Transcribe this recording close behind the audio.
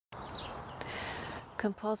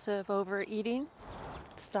Compulsive overeating,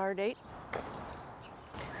 star date,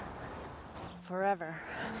 forever.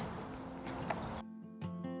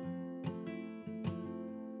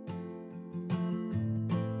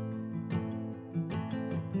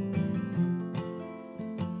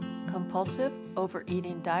 Compulsive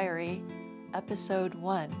Overeating Diary, Episode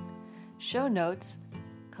 1. Show notes,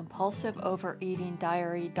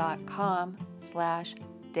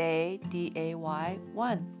 compulsiveovereatingdiary.com/day,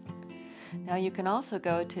 DAY1. Now you can also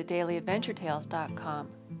go to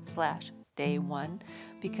dailyadventuretales.com/day1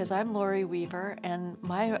 because I'm Lori Weaver and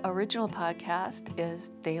my original podcast is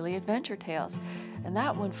Daily Adventure Tales. And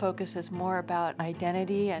that one focuses more about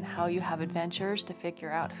identity and how you have adventures to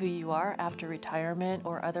figure out who you are after retirement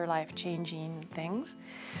or other life-changing things.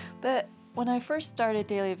 But when I first started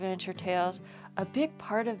Daily Adventure Tales, a big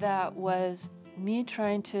part of that was me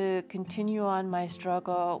trying to continue on my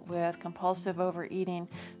struggle with compulsive overeating,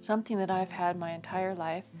 something that I've had my entire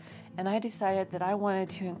life. And I decided that I wanted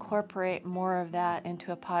to incorporate more of that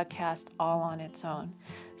into a podcast all on its own,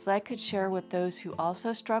 so I could share with those who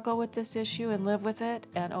also struggle with this issue and live with it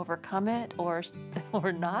and overcome it or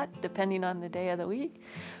not, depending on the day of the week,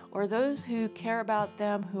 or those who care about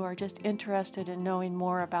them who are just interested in knowing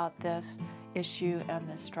more about this issue and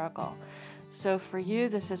this struggle. So for you,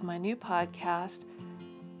 this is my new podcast,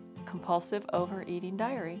 Compulsive Overeating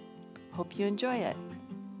Diary. Hope you enjoy it.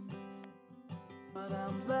 But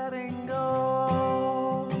I'm letting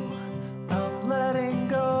go,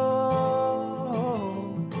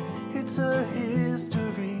 it's a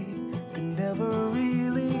history that never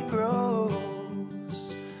really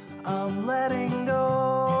grows. I'm letting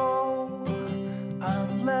go,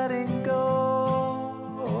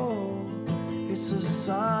 it's a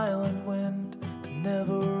silent wind that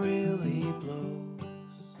never really blows.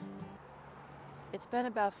 It's been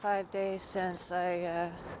about 5 days since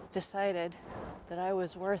I decided that I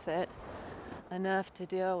was worth it enough to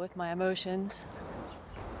deal with my emotions,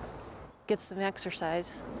 get some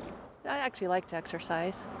exercise. I actually like to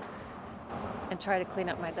exercise and try to clean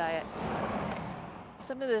up my diet.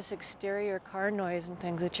 Some of this exterior car noise and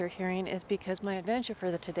things that you're hearing is because my adventure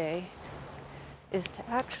for today is to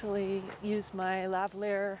actually use my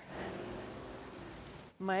lavalier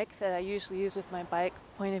mic that I usually use with my bike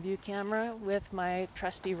point of view camera with my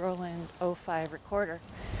trusty Roland 05 recorder,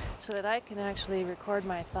 so that I can actually record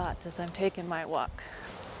my thoughts as I'm taking my walk.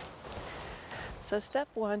 So step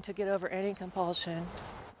one to get over any compulsion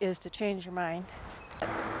is to change your mind.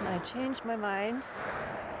 And I changed my mind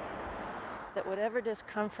that whatever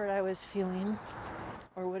discomfort I was feeling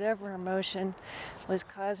or whatever emotion was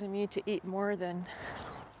causing me to eat more than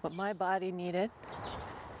what my body needed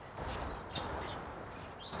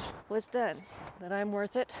was done, that I'm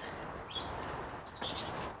worth it.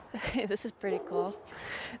 This is pretty cool.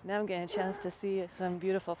 Now I'm getting a chance to see some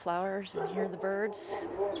beautiful flowers and hear the birds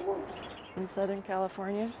in Southern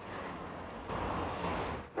California.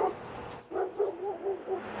 You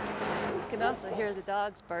can also hear the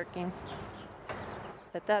dogs barking,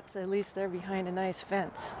 but that's at least they're behind a nice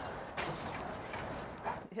fence.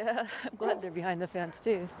 Yeah, I'm glad they're behind the fence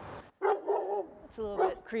too. It's a little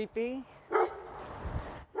bit creepy.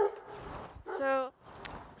 So,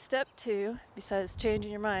 step two, besides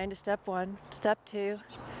changing your mind, is step one. Step two,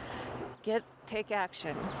 take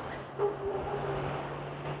action.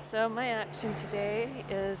 So my action today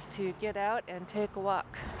is to get out and take a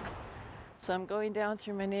walk. So I'm going down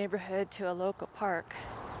through my neighborhood to a local park.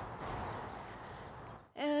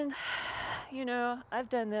 And, you know, I've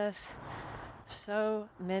done this so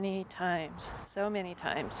many times. I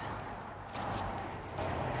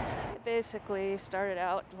basically started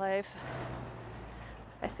out life,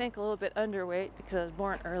 I think, a little bit underweight because I was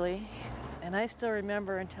born early. And I still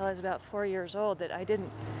remember until I was about 4 years old that I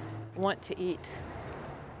didn't want to eat.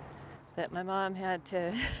 That my mom had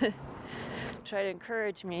to try to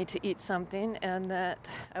encourage me to eat something, and that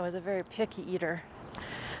I was a very picky eater.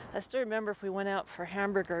 I still remember if we went out for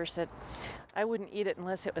hamburgers that I wouldn't eat it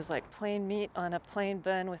unless it was like plain meat on a plain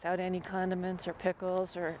bun without any condiments or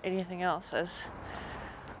pickles or anything else. I was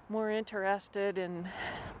more interested in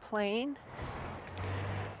plain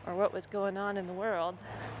or what was going on in the world.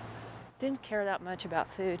 Didn't care that much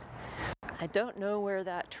about food. I don't know where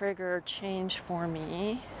that trigger changed for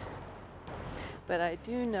me, but I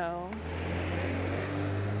do know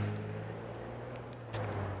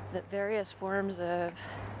that various forms of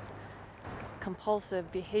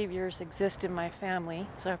compulsive behaviors exist in my family,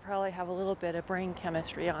 so I probably have a little bit of brain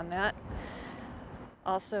chemistry on that.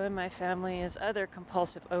 Also in my family is other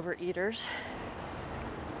compulsive overeaters,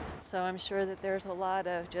 so I'm sure that there's a lot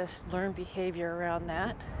of just learned behavior around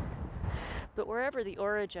that. But wherever the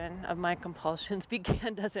origin of my compulsions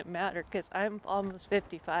began doesn't matter, because I'm almost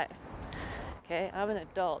 55. Okay, I'm an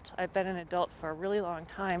adult. I've been an adult for a really long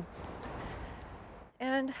time.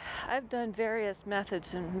 And I've done various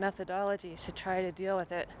methods and methodologies to try to deal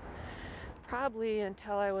with it. Probably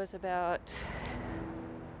until I was about,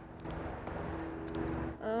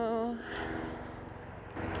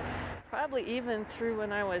 probably even through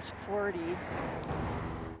when I was 40.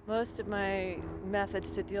 Most of my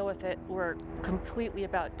methods to deal with it were completely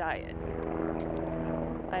about diet.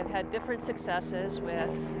 I've had different successes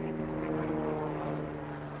with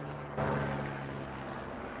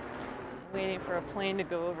waiting for a plane to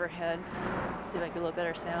go overhead. See if I get a little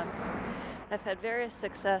better sound. I've had various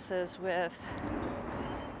successes with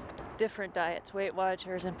different diets. Weight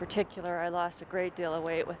Watchers in particular, I lost a great deal of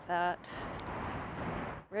weight with that.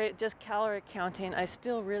 Right, just calorie counting. I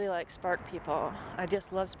still really like Spark People. I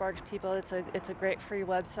just love Spark People. It's a great free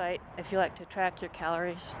website if you like to track your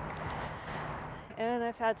calories. And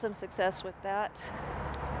I've had some success with that.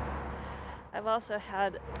 I've also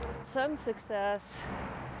had some success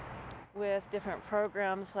with different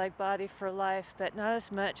programs like Body for Life, but not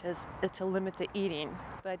as much as to limit the eating.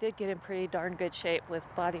 But I did get in pretty darn good shape with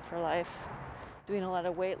Body for Life, doing a lot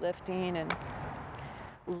of weightlifting and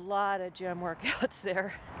a lot of gym workouts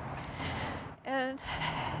there. And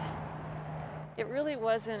it really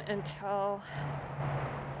wasn't until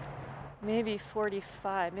maybe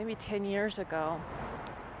 45, maybe 10 years ago,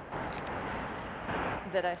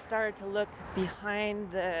 that I started to look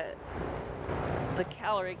behind the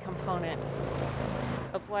calorie component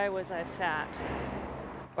of why was I fat,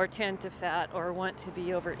 or tend to fat, or want to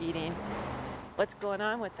be overeating. What's going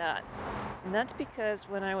on with that? And that's because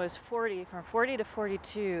when I was 40, from 40 to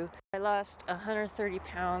 42, I lost 130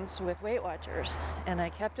 pounds with Weight Watchers, and I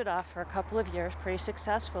kept it off for a couple of years pretty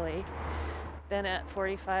successfully. Then at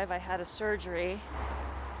 45, I had a surgery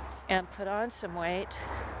and put on some weight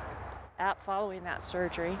following that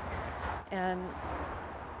surgery, and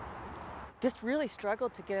just really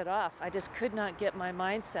struggled to get it off. I just could not get my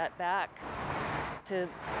mindset back to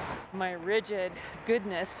my rigid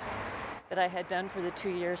goodness that I had done for the 2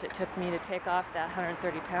 years it took me to take off that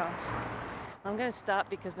 130 pounds. I'm going to stop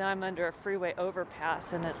because now I'm under a freeway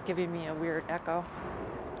overpass and it's giving me a weird echo.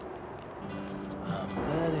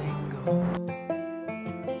 I'm letting go.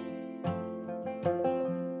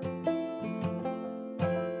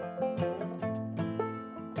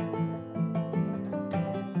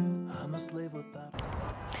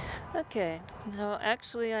 Okay, now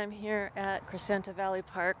actually I'm here at Crescenta Valley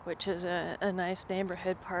Park, which is a nice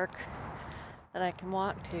neighborhood park that I can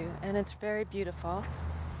walk to, and it's very beautiful.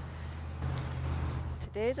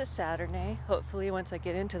 Today's a Saturday. Hopefully once I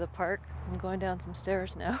get into the park, I'm going down some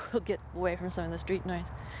stairs now, we'll get away from some of the street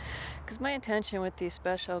noise. Because my intention with these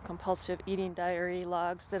special compulsive eating diary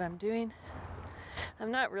logs that I'm doing,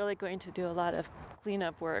 I'm not really going to do a lot of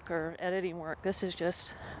cleanup work or editing work. This is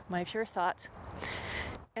just my pure thoughts.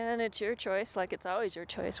 And it's your choice, like it's always your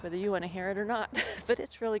choice, whether you want to hear it or not. But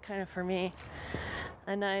it's really kind of, for me,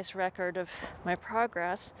 a nice record of my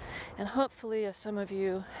progress. And hopefully if some of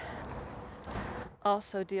you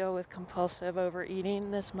also deal with compulsive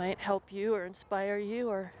overeating, this might help you or inspire you,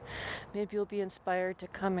 or maybe you'll be inspired to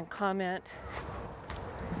come and comment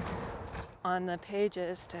on the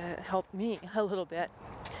pages to help me a little bit.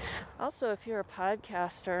 Also, if you're a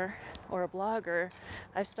podcaster or a blogger,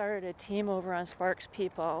 I started a team over on Sparks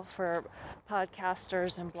People for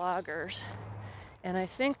podcasters and bloggers. And I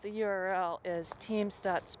think the URL is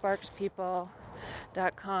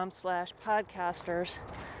teams.sparkspeople.com/podcasters.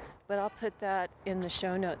 But I'll put that in the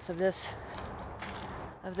show notes of this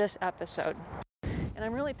episode. And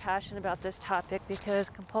I'm really passionate about this topic because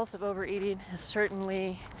compulsive overeating has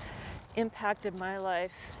certainly impacted my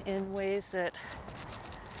life in ways that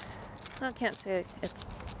I can't say it's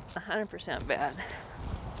 100% bad,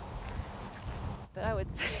 but I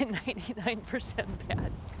would say 99%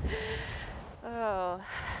 bad. Oh,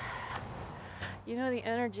 you know, the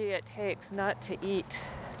energy it takes not to eat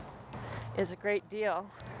is a great deal,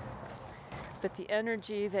 but the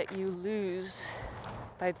energy that you lose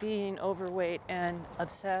by being overweight and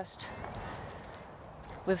obsessed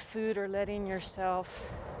with food or letting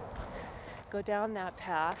yourself go down that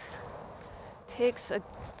path takes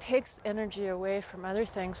energy away from other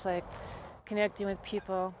things like connecting with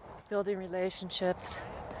people, building relationships,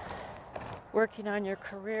 working on your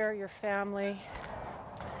career, your family.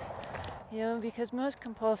 You know, because most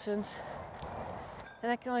compulsions, and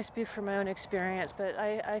I can only speak from my own experience, but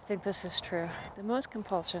I think this is true, that most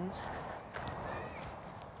compulsions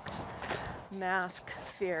mask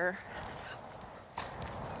fear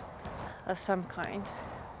of some kind.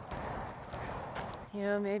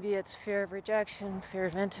 Maybe it's fear of rejection, fear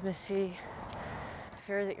of intimacy,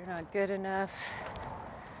 fear that you're not good enough,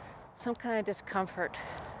 some kind of discomfort.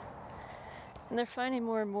 And they're finding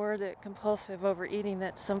more and more that compulsive overeating,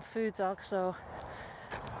 that some foods also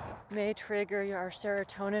may trigger our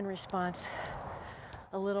serotonin response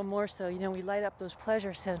a little more so. We light up those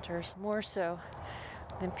pleasure centers more so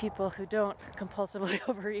than people who don't compulsively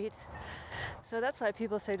overeat. So that's why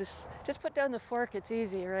people say just put down the fork, it's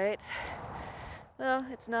easy, right? Well,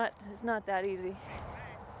 it's not that easy.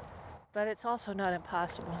 But it's also not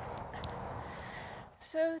impossible.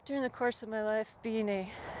 So during the course of my life, being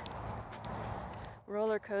a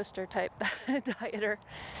roller coaster type dieter,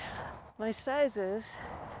 my sizes,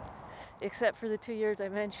 except for the 2 years I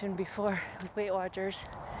mentioned before with Weight Watchers,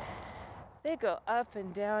 they go up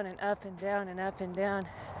and down and up and down and up and down.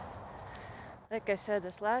 Like I said,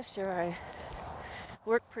 this last year I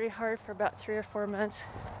worked pretty hard for about 3 or 4 months,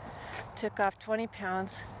 took off 20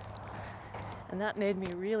 pounds, and that made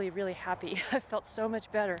me really, really happy. I felt so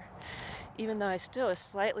much better, even though I still was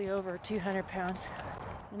slightly over 200 pounds.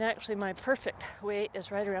 And actually my perfect weight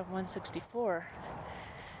is right around 164.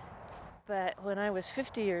 But when I was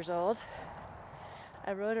 50 years old,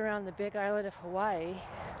 I rode around the big island of Hawaii,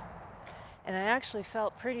 and I actually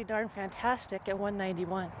felt pretty darn fantastic at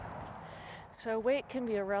 191. So weight can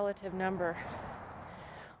be a relative number.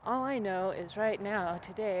 All I know is right now,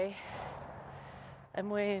 today, I'm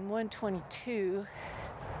weighing 122,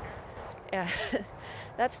 and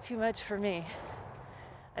that's too much for me.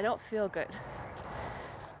 I don't feel good.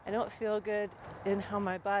 I don't feel good in how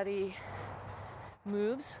my body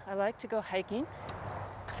moves. I like to go hiking.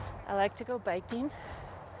 I like to go biking.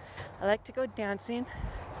 I like to go dancing.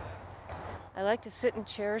 I like to sit in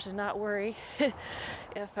chairs and not worry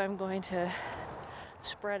if I'm going to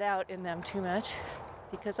spread out in them too much,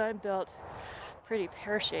 because I'm built pretty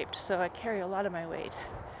pear-shaped, so I carry a lot of my weight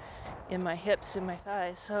in my hips and my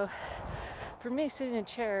thighs. So for me, sitting in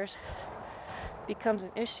chairs becomes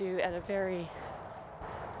an issue at a very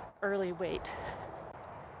early weight.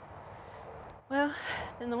 Well,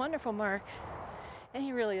 then the wonderful Mark, and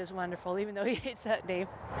he really is wonderful, even though he hates that name.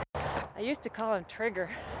 I used to call him Trigger.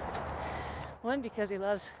 One, because he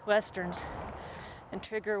loves Westerns, and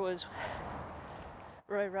Trigger was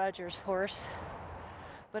Roy Rogers' horse,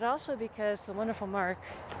 but also because the wonderful Mark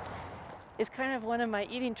is kind of one of my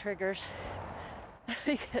eating triggers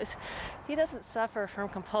because he doesn't suffer from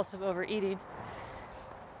compulsive overeating,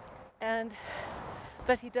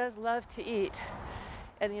 but he does love to eat,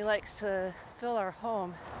 and he likes to fill our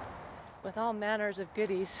home with all manners of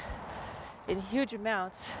goodies in huge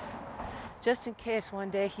amounts, just in case one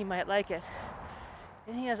day he might like it.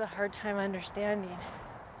 And he has a hard time understanding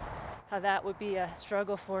how that would be a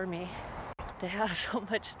struggle for me to have so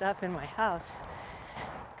much stuff in my house.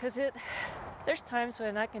 Because there's times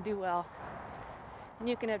when I can do well, and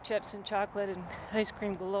you can have chips and chocolate and ice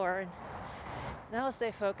cream galore, and I will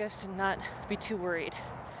stay focused and not be too worried.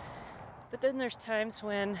 But then there's times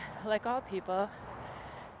when, like all people,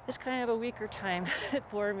 it's kind of a weaker time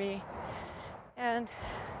for me. And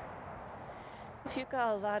if you've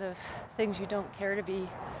got a lot of things you don't care to be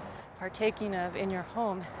partaking of in your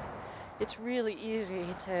home, it's really easy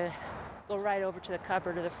to go right over to the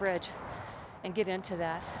cupboard or the fridge and get into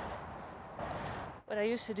that. What I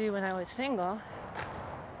used to do when I was single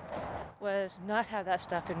was not have that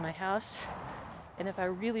stuff in my house, and if I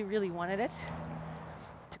really, really wanted it,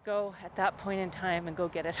 to go at that point in time and go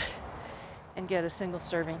get it and get a single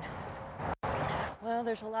serving. Well,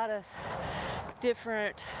 there's a lot of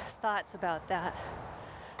different thoughts about that.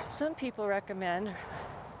 Some people recommend,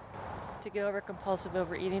 to get over compulsive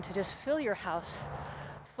overeating, to just fill your house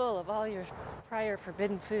full of all your prior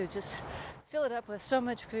forbidden foods. Just fill it up with so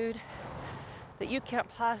much food that you can't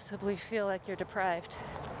possibly feel like you're deprived,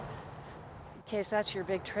 in case that's your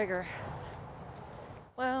big trigger.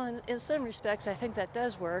 Well, in some respects, I think that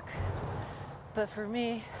does work. But for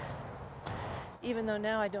me, even though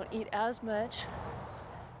now I don't eat as much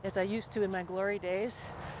as I used to in my glory days,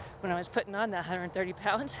 when I was putting on that 130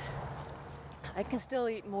 pounds, I can still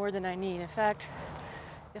eat more than I need. In fact,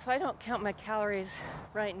 if I don't count my calories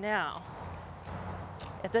right now,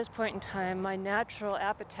 at this point in time, my natural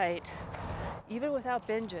appetite, even without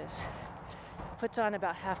binges, puts on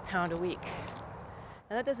about half pound a week.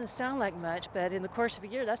 And that doesn't sound like much, but in the course of a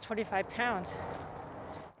year, that's 25 pounds.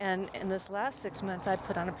 And in this last 6 months, I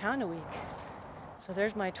put on a pound a week. So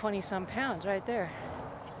there's my 20-some pounds right there.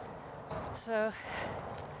 So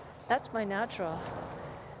that's my natural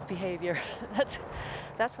behavior.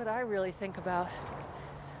 That's what I really think about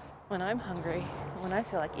when I'm hungry, when I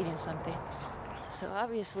feel like eating something. So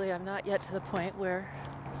obviously I'm not yet to the point where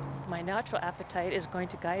my natural appetite is going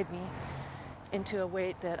to guide me into a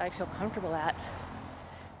weight that I feel comfortable at.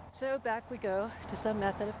 So back we go to some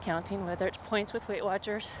method of counting, whether it's points with Weight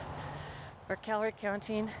Watchers or calorie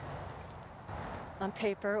counting on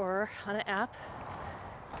paper or on an app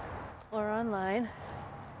or online.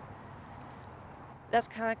 That's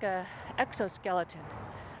kind of like a exoskeleton.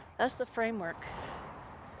 That's the framework.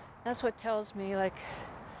 That's what tells me, like,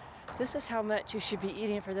 this is how much you should be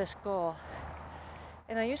eating for this goal.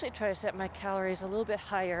 And I usually try to set my calories a little bit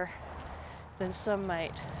higher than some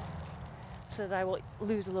might, so that I will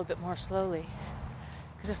lose a little bit more slowly.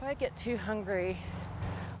 Because if I get too hungry,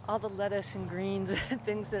 all the lettuce and greens and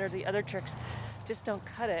things that are the other tricks just don't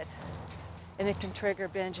cut it, and it can trigger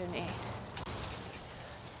binge in me.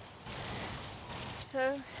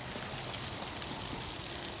 So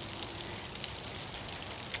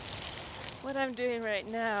what I'm doing right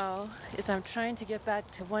now is I'm trying to get back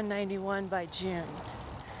to 191 by June.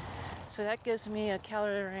 So that gives me a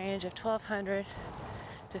calorie range of 1,200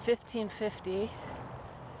 to 1,550,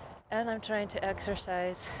 and I'm trying to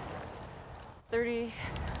exercise 30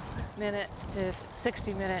 minutes to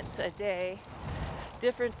 60 minutes a day.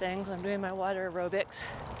 Different things. I'm doing my water aerobics.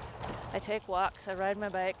 I take walks, I ride my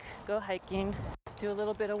bike, go hiking, do a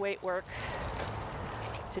little bit of weight work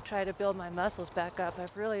to try to build my muscles back up.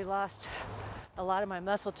 I've really lost a lot of my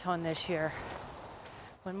muscle tone this year.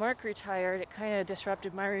 When Mark retired, it kind of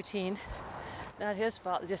disrupted my routine. Not his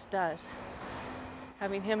fault, it just does.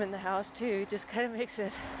 Having him in the house too just kind of makes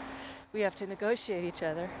it, we have to negotiate each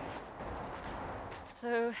other.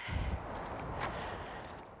 So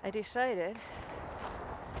I decided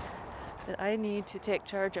that I need to take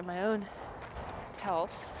charge of my own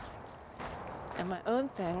health and my own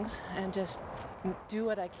things and just do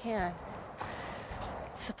what I can.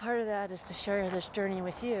 So part of that is to share this journey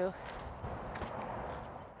with you.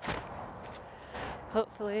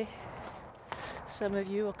 Hopefully, some of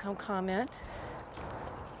you will come comment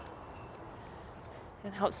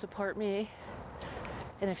and help support me.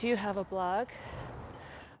 And if you have a blog,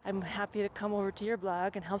 I'm happy to come over to your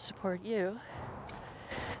blog and help support you.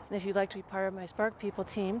 And if you'd like to be part of my Spark People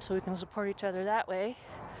team so we can support each other that way,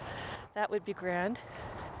 that would be grand.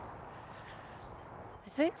 I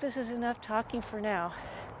think this is enough talking for now.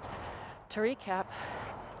 To recap,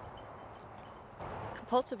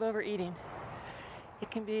 compulsive overeating. It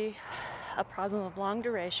can be a problem of long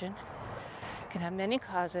duration. It can have many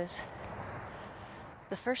causes.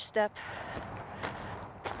 The first step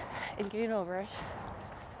in getting over it,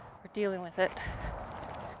 or dealing with it,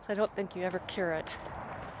 so I don't think you ever cure it.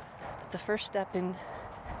 But the first step in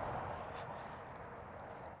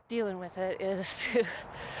dealing with it is to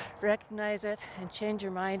recognize it and change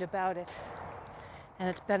your mind about it and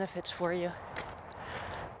its benefits for you.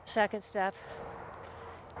 Second step,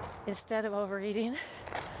 instead of overeating,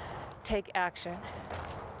 take action.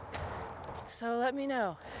 So let me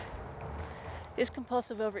know, is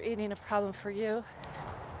compulsive overeating a problem for you?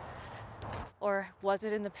 Or was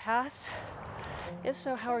it in the past? If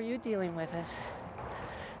so, how are you dealing with it?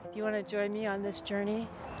 Do you want to join me on this journey?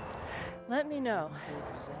 Let me know,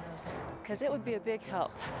 because it would be a big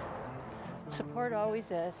help. Support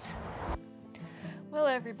always is. Well,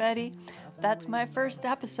 everybody, that's my first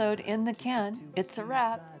episode in the can. It's a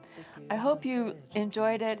wrap. I hope you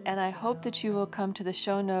enjoyed it, and I hope that you will come to the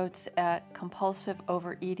show notes at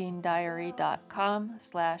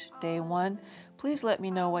compulsiveovereatingdiary.com/day1. Please let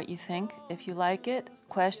me know what you think. If you like it,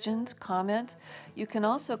 questions, comments. You can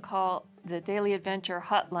also call the Daily Adventure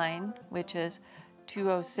hotline, which is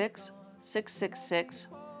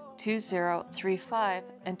 206-666-2035,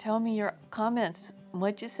 and tell me your comments.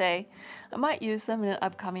 What'd you say? I might use them in an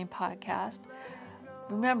upcoming podcast.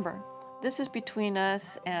 Remember, this is between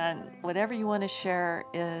us, and whatever you want to share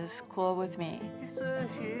is cool with me. It's a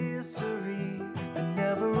history that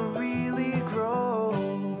never really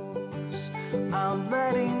grows. I'm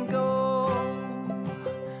letting go.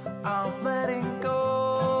 I'm letting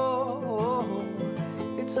go.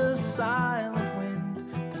 It's a sign.